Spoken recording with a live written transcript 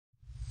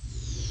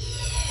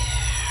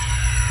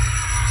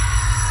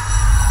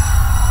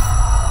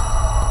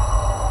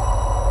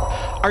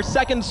Our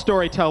second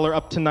storyteller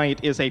up tonight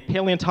is a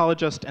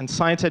paleontologist and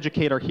science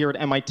educator here at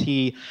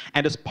MIT,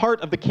 and as part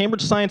of the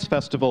Cambridge Science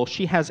Festival,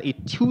 she has a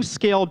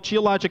 2-scale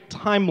geologic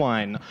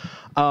timeline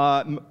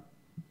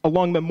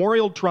along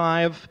Memorial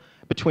Drive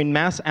between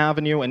Mass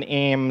Avenue and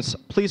Ames.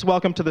 Please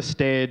welcome to the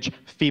stage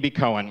Phoebe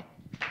Cohen.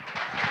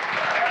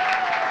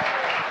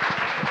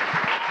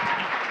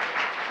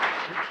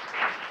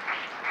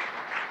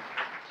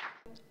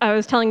 I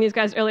was telling these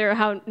guys earlier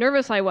how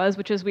nervous I was,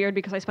 which is weird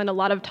because I spend a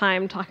lot of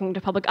time talking to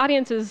public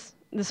audiences.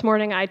 This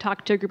morning I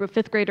talked to a group of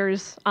 5th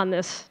graders on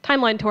this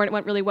timeline tour, and it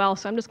went really well,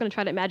 so I'm just going to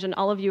try to imagine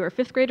all of you are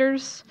 5th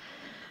graders,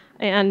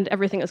 and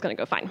everything is going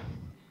to go fine.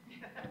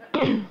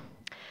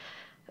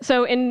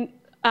 So in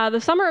the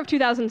summer of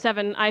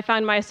 2007, I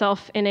found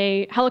myself in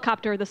a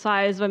helicopter the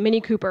size of a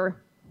Mini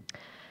Cooper,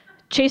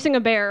 chasing a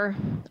bear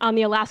on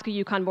the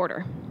Alaska-Yukon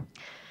border.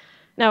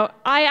 Now,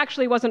 I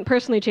actually wasn't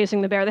personally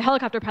chasing the bear. The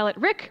helicopter pilot,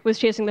 Rick, was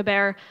chasing the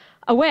bear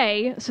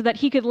away so that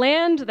he could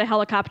land the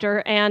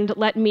helicopter and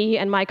let me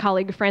and my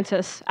colleague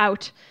Francis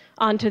out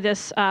onto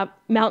this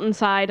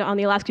mountainside on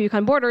the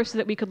Alaska-Yukon border so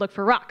that we could look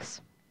for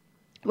rocks,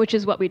 which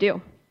is what we do.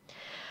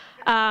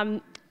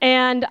 And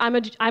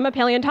I'm a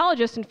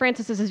paleontologist, and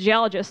Francis is a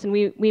geologist, and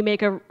we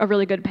make a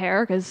really good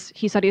pair because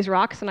he studies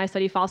rocks and I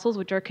study fossils,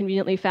 which are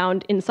conveniently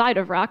found inside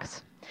of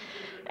rocks.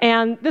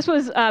 And this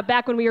was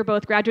back when we were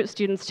both graduate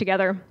students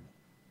together.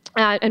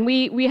 And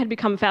we had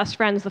become fast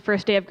friends the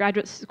first day of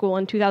graduate school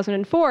in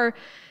 2004,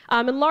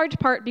 in large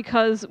part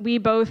because we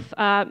both,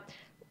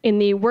 in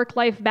the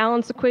work-life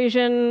balance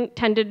equation,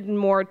 tended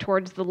more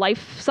towards the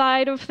life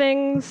side of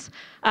things.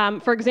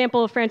 For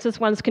example, Francis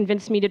once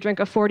convinced me to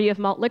drink a 40 of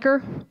malt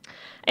liquor,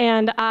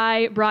 and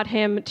I brought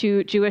him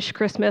to Jewish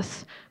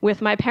Christmas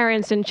with my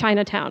parents in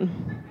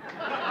Chinatown.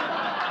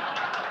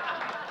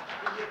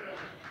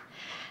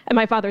 And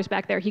my father's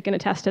back there, he can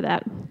attest to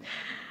that.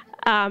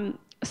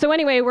 So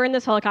anyway, we're in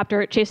this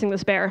helicopter chasing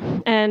this bear,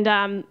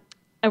 and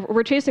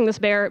we're chasing this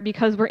bear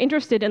because we're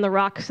interested in the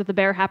rocks that the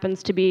bear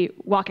happens to be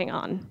walking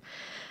on.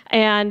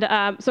 And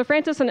so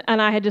Francis and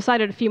I had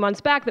decided a few months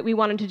back that we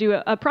wanted to do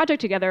a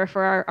project together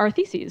for our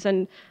theses,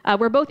 and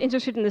we're both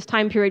interested in this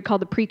time period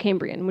called the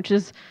Precambrian, which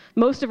is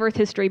most of Earth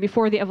history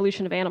before the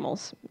evolution of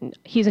animals.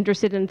 He's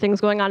interested in things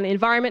going on in the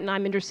environment, and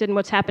I'm interested in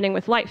what's happening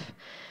with life.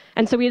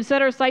 And so we had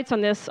set our sights on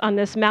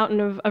this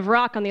mountain of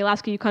rock on the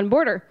Alaska-Yukon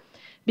border,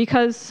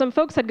 because some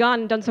folks had gone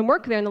and done some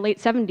work there in the late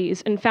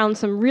 70s and found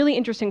some really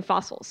interesting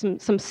fossils,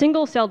 some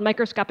single-celled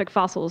microscopic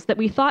fossils that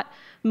we thought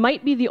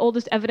might be the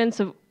oldest evidence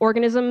of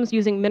organisms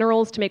using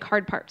minerals to make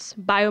hard parts,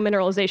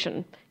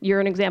 biomineralization. You're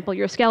an example,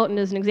 your skeleton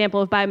is an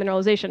example of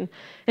biomineralization.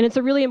 And it's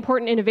a really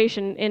important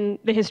innovation in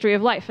the history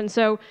of life. And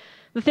so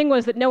the thing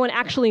was that no one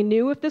actually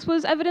knew if this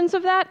was evidence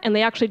of that, and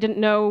they actually didn't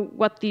know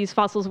what these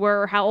fossils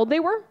were or how old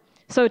they were.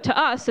 So to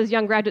us, as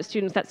young graduate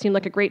students, that seemed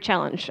like a great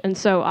challenge, and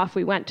so off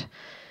we went.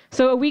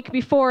 So a week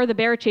before the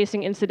bear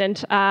chasing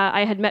incident,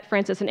 I had met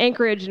Francis in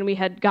Anchorage, and we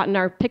had gotten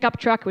our pickup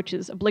truck, which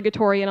is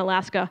obligatory in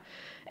Alaska,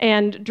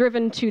 and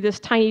driven to this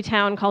tiny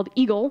town called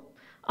Eagle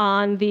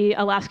on the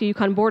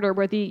Alaska-Yukon border,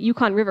 where the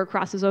Yukon River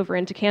crosses over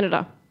into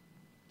Canada.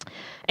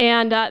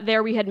 And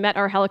there we had met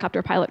our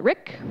helicopter pilot,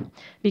 Rick,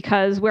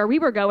 because where we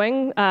were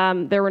going,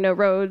 there were no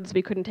roads,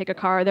 we couldn't take a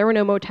car, there were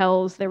no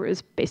motels, there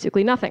was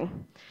basically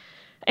nothing.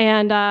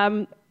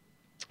 And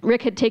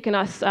Rick had taken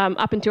us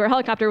up into our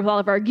helicopter with all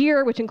of our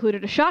gear, which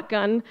included a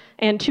shotgun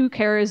and 2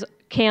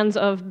 cans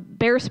of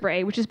bear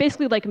spray, which is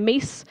basically like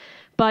mace,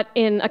 but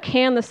in a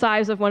can the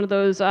size of one of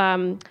those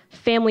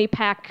family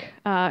pack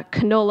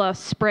canola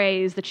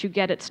sprays that you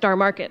get at Star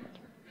Market.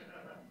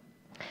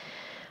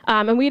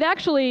 And we'd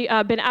actually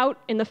been out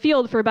in the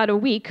field for about a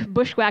week,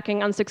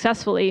 bushwhacking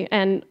unsuccessfully,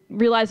 and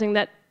realizing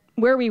that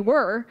where we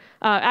were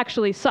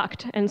actually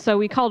sucked. And so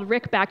we called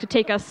Rick back to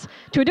take us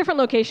to a different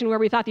location where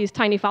we thought these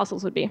tiny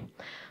fossils would be.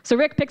 So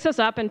Rick picks us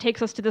up and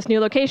takes us to this new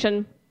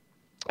location,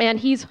 and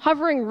he's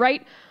hovering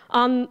right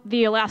on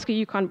the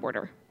Alaska-Yukon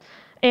border.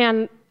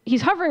 And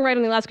he's hovering right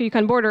on the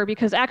Alaska-Yukon border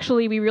because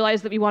actually we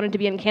realized that we wanted to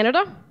be in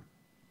Canada,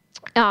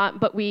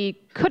 but we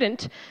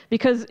couldn't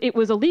because it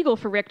was illegal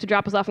for Rick to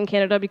drop us off in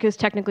Canada because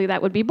technically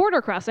that would be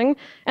border crossing,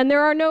 and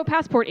there are no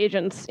passport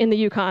agents in the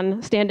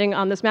Yukon standing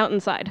on this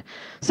mountainside.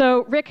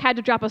 So Rick had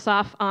to drop us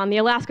off on the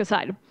Alaska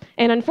side.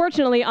 And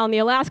unfortunately, on the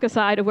Alaska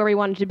side of where we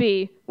wanted to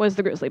be was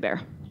the grizzly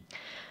bear.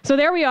 So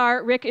there we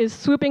are, Rick is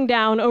swooping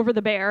down over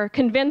the bear,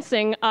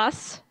 convincing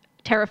us,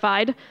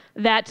 terrified,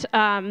 that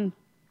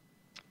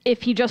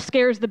if he just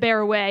scares the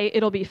bear away,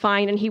 it'll be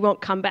fine and he won't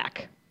come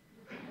back.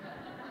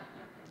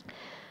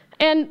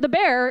 And the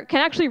bear can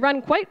actually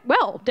run quite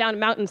well down a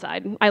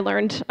mountainside, I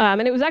learned.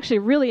 And it was actually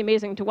really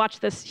amazing to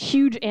watch this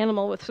huge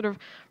animal with sort of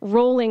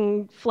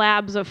rolling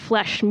flabs of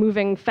flesh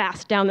moving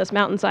fast down this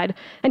mountainside.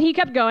 And he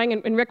kept going,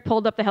 and Rick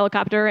pulled up the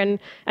helicopter and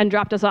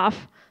dropped us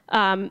off.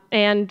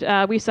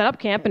 And we set up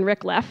camp, and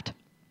Rick left.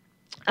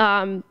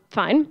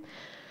 Fine.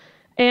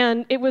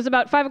 And it was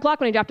about 5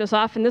 o'clock when he dropped us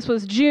off, and this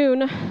was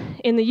June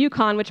in the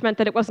Yukon, which meant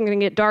that it wasn't going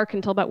to get dark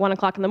until about 1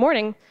 o'clock in the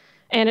morning.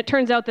 And it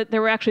turns out that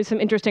there were actually some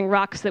interesting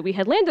rocks that we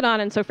had landed on,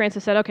 and so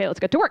Francis said, okay, let's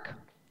get to work.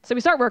 So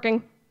we start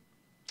working,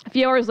 A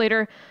few hours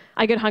later,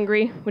 I get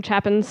hungry, which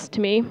happens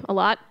to me a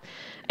lot.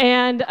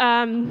 And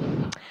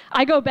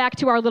I go back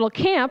to our little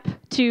camp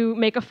to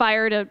make a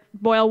fire to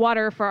boil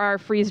water for our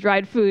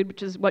freeze-dried food,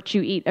 which is what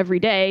you eat every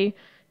day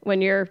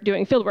when you're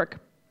doing field work.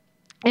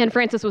 And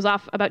Francis was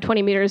off about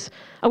 20 meters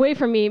away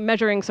from me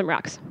measuring some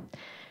rocks.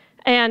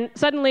 And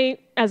suddenly,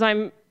 as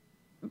I'm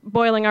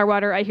boiling our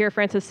water, I hear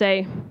Francis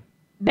say,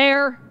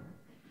 "Bear."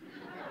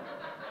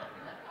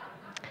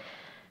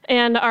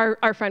 And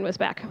our friend was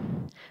back.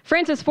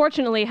 Francis,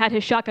 fortunately, had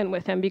his shotgun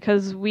with him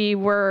because we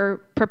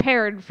were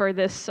prepared for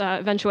this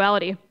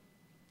eventuality.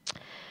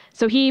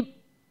 So he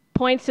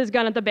points his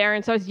gun at the bear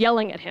and starts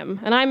yelling at him.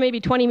 And I'm maybe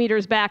 20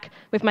 meters back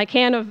with my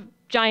can of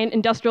giant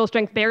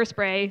industrial-strength bear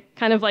spray,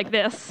 kind of like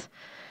this.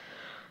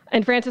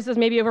 And Francis is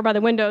maybe over by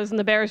the windows, and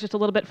the bear is just a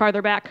little bit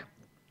farther back.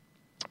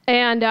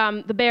 And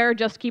the bear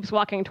just keeps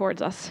walking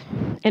towards us.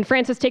 And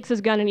Francis takes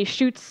his gun and he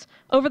shoots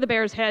over the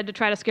bear's head to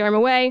try to scare him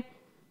away.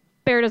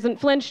 Bear doesn't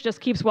flinch, just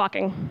keeps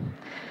walking.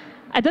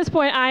 At this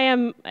point, I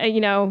am,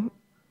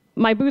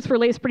 my boots were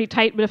laced pretty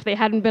tight, but if they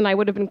hadn't been, I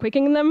would have been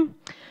quicking them.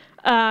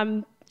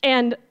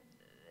 And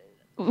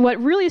what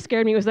really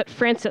scared me was that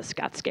Francis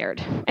got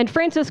scared. And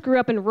Francis grew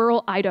up in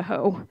rural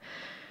Idaho.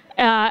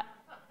 I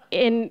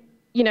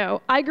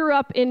grew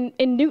up in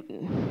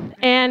Newton.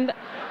 And,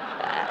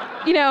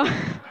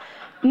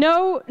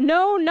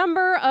 no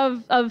number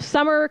of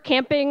summer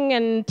camping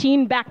and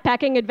teen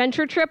backpacking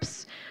adventure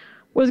trips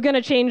was going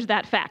to change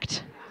that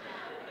fact.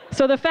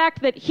 So the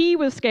fact that he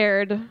was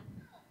scared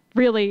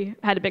really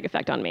had a big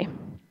effect on me.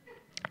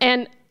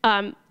 And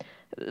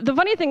the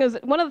funny thing is,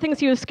 one of the things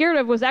he was scared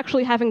of was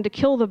actually having to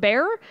kill the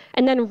bear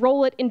and then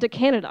roll it into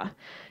Canada.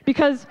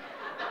 Because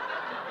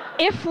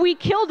if we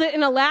killed it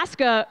in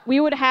Alaska, we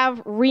would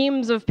have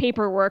reams of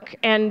paperwork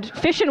and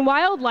Fish and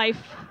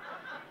Wildlife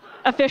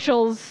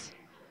officials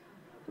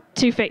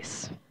to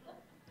face.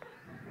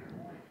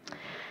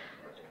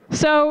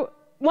 So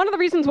one of the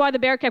reasons why the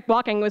bear kept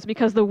walking was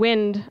because the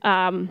wind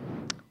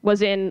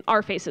was in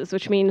our faces,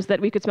 which means that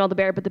we could smell the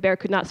bear, but the bear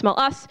could not smell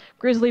us.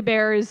 Grizzly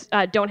bears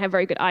don't have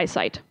very good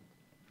eyesight.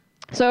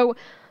 So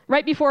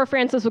right before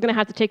Francis was going to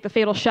have to take the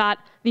fatal shot,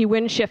 the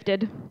wind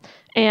shifted,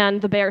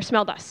 and the bear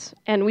smelled us.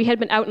 And we had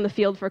been out in the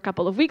field for a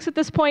couple of weeks at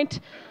this point,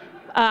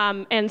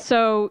 and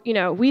so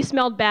we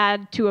smelled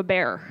bad to a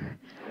bear,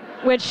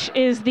 which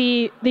is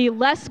the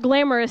less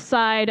glamorous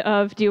side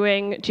of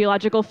doing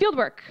geological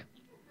fieldwork.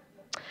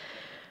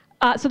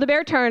 So the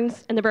bear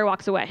turns, and the bear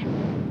walks away.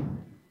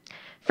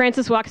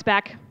 Francis walks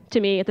back to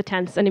me at the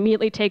tents and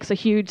immediately takes a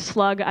huge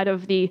slug out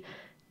of the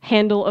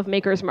handle of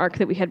Maker's Mark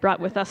that we had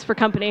brought with us for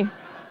company.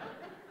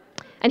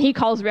 And he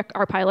calls Rick,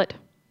 our pilot.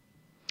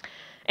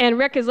 And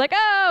Rick is like,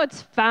 "Oh,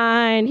 it's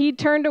fine. He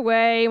turned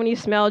away when he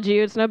smelled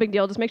you. It's no big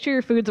deal. Just make sure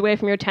your food's away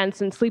from your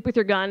tents and sleep with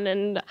your gun.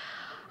 And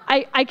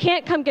I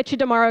can't come get you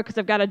tomorrow because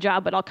I've got a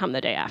job, but I'll come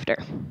the day after."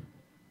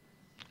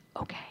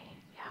 Okay,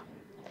 yeah.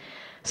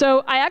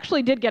 So I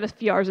actually did get a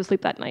few hours of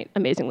sleep that night,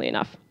 amazingly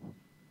enough.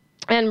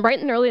 And bright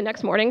and early the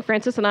next morning,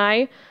 Francis and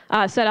I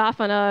set off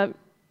on a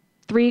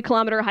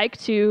 3-kilometer hike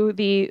to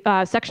the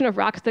section of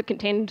rocks that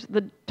contained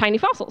the tiny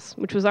fossils,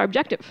 which was our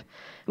objective.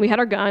 We had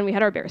our gun, we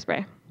had our bear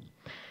spray.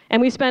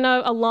 And we spent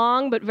a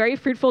long but very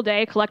fruitful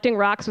day collecting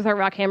rocks with our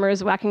rock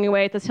hammers, whacking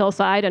away at this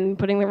hillside and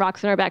putting the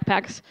rocks in our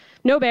backpacks.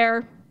 No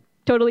bear,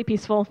 totally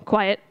peaceful,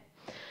 quiet.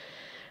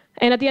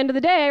 And at the end of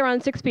the day,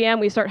 around 6 p.m.,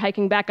 we start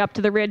hiking back up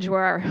to the ridge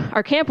where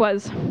our camp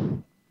was,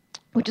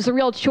 which is a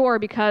real chore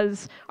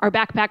because our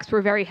backpacks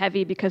were very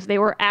heavy because they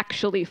were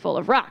actually full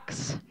of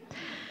rocks.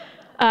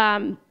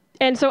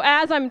 And so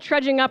as I'm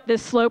trudging up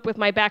this slope with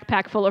my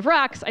backpack full of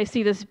rocks, I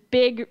see this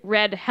big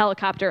red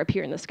helicopter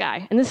appear in the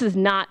sky. And this is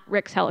not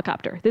Rick's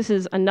helicopter. This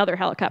is another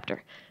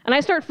helicopter. And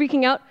I start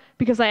freaking out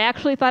because I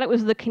actually thought it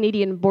was the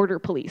Canadian Border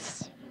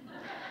Police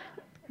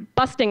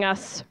busting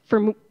us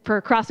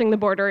for crossing the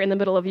border in the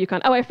middle of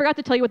Yukon. Oh, I forgot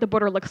to tell you what the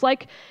border looks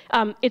like.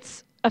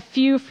 It's a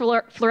few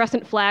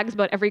fluorescent flags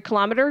about every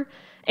kilometer,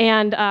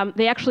 and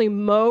they actually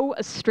mow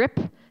a strip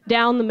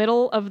down the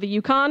middle of the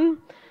Yukon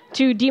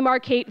to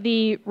demarcate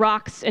the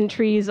rocks and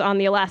trees on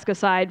the Alaska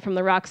side from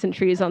the rocks and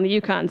trees on the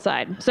Yukon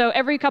side. So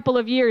every couple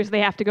of years, they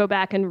have to go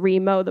back and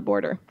re-mow the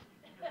border.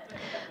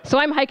 So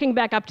I'm hiking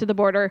back up to the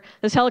border.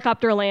 This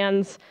helicopter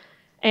lands,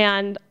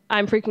 and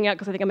I'm freaking out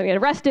because I think I'm going to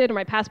get arrested or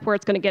my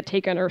passport's going to get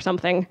taken or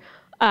something.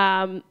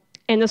 And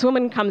this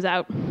woman comes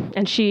out,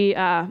 and she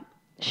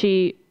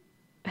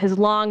has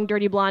long,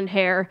 dirty blonde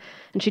hair,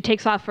 and she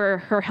takes off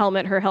her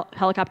helmet, her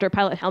helicopter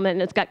pilot helmet,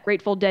 and it's got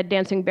Grateful Dead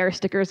dancing bear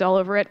stickers all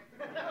over it.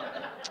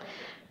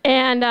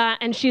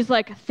 And she's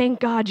like, "Thank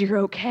God you're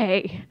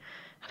okay."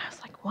 And I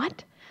was like,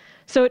 "What?"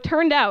 So it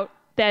turned out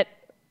that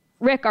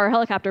Rick, our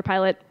helicopter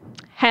pilot,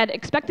 had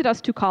expected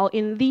us to call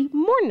in the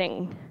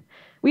morning.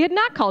 We had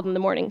not called in the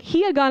morning.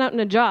 He had gone out on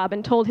a job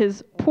and told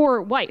his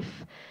poor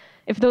wife,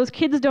 "If those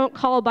kids don't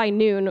call by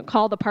noon,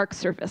 call the Park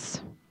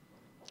Service."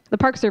 The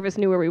Park Service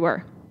knew where we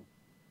were.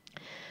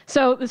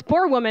 So this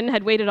poor woman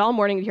had waited all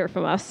morning to hear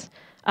from us,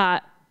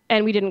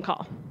 and we didn't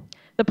call.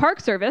 The Park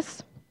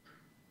Service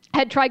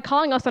had tried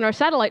calling us on our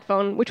satellite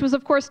phone, which was,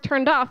 of course,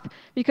 turned off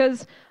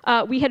because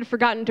we had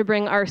forgotten to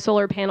bring our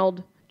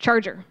solar-paneled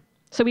charger.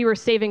 So we were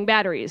saving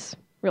batteries.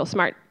 Real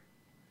smart.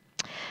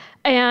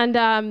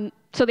 And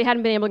so they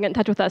hadn't been able to get in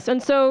touch with us.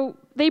 And so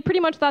they pretty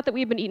much thought that we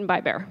had been eaten by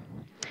a bear.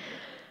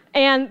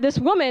 And this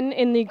woman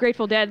in the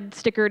Grateful Dead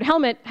stickered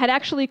helmet had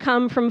actually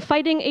come from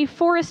fighting a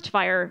forest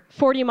fire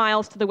 40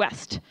 miles to the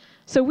west.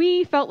 So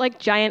we felt like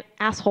giant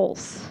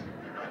assholes.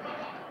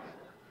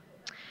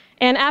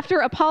 And after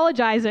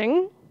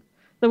apologizing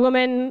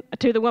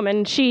to the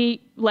woman,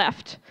 she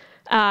left.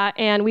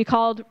 And we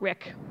called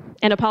Rick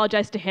and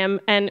apologized to him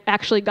and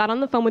actually got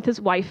on the phone with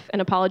his wife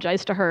and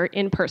apologized to her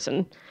in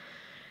person.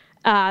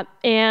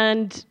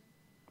 And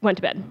went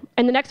to bed.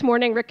 And the next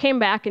morning, Rick came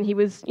back, and he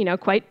was,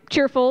 quite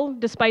cheerful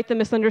despite the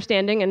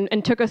misunderstanding,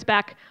 and took us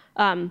back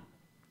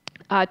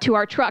to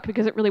our truck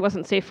because it really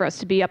wasn't safe for us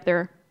to be up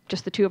there,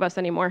 just the two of us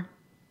anymore.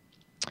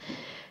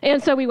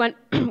 And so we went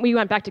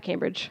back to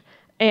Cambridge,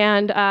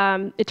 and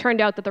it turned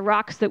out that the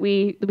rocks that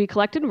we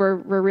collected were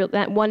real.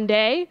 That one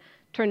day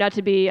turned out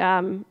to be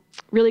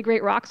really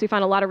great rocks. We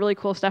found a lot of really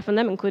cool stuff in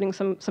them, including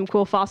some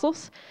cool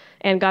fossils,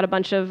 and got a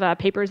bunch of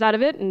papers out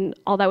of it, and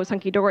all that was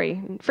hunky-dory.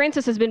 And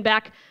Francis has been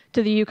back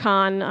to the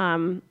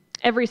Yukon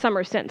every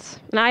summer since,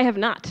 and I have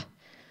not.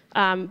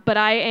 But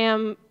I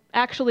am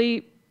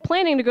actually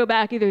planning to go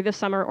back either this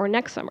summer or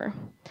next summer.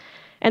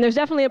 And there's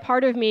definitely a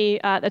part of me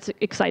that's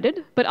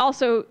excited, but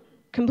also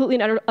completely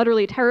and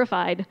utterly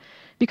terrified,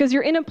 because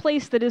you're in a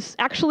place that is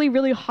actually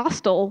really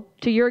hostile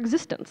to your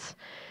existence.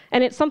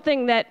 And it's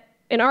something that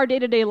in our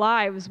day-to-day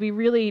lives, we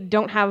really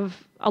don't have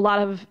a lot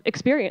of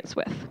experience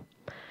with.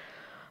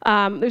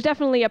 There's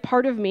definitely a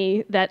part of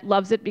me that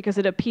loves it because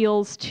it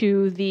appeals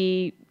to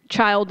the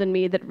child in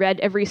me that read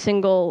every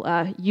single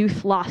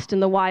youth lost in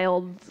the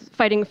wild,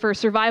 fighting for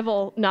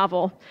survival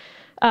novel.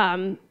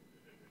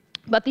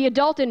 But the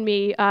adult in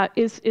me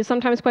is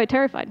sometimes quite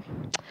terrified.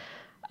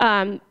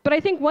 But I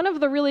think one of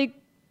the really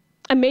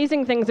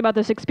amazing things about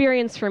this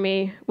experience for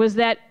me was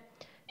that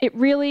it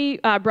really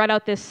brought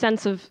out this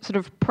sense of sort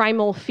of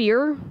primal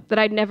fear that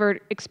I'd never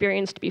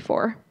experienced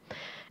before.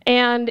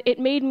 And it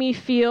made me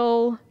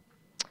feel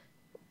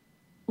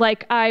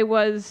like I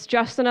was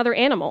just another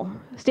animal,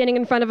 standing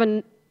in front of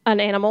an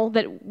animal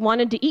that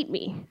wanted to eat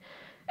me.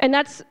 And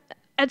that's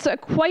a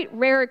quite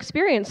rare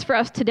experience for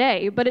us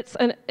today, but it's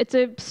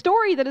a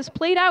story that is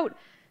played out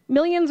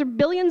millions or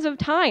billions of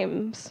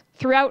times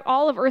throughout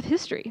all of Earth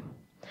history.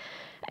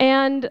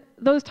 And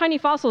those tiny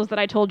fossils that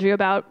I told you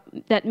about,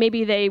 that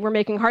maybe they were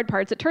making hard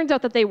parts, it turns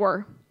out that they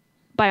were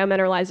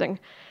biomineralizing.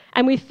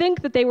 And we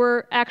think that they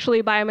were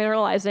actually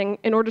biomineralizing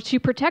in order to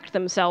protect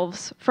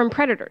themselves from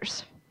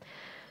predators.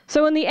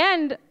 So in the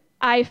end,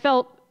 I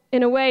felt,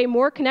 in a way,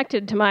 more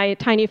connected to my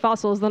tiny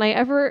fossils than I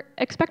ever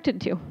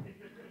expected to.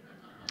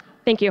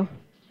 Thank you.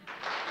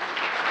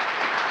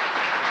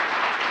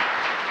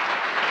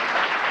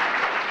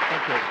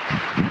 Thank you.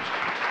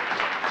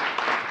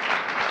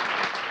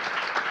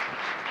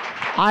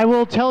 I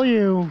will tell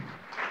you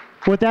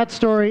what that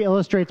story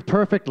illustrates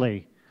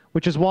perfectly,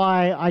 which is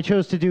why I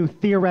chose to do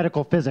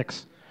theoretical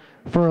physics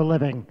for a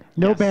living.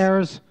 No Yes.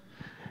 bears,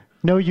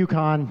 no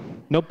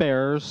Yukon. No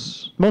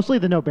bears. Mostly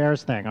the no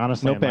bears thing,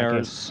 honestly. No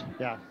bears.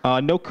 Yeah.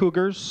 No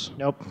cougars.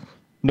 Nope.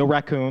 No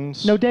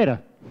raccoons. No data.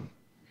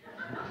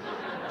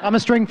 I'm a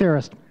string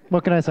theorist.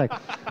 What can I say?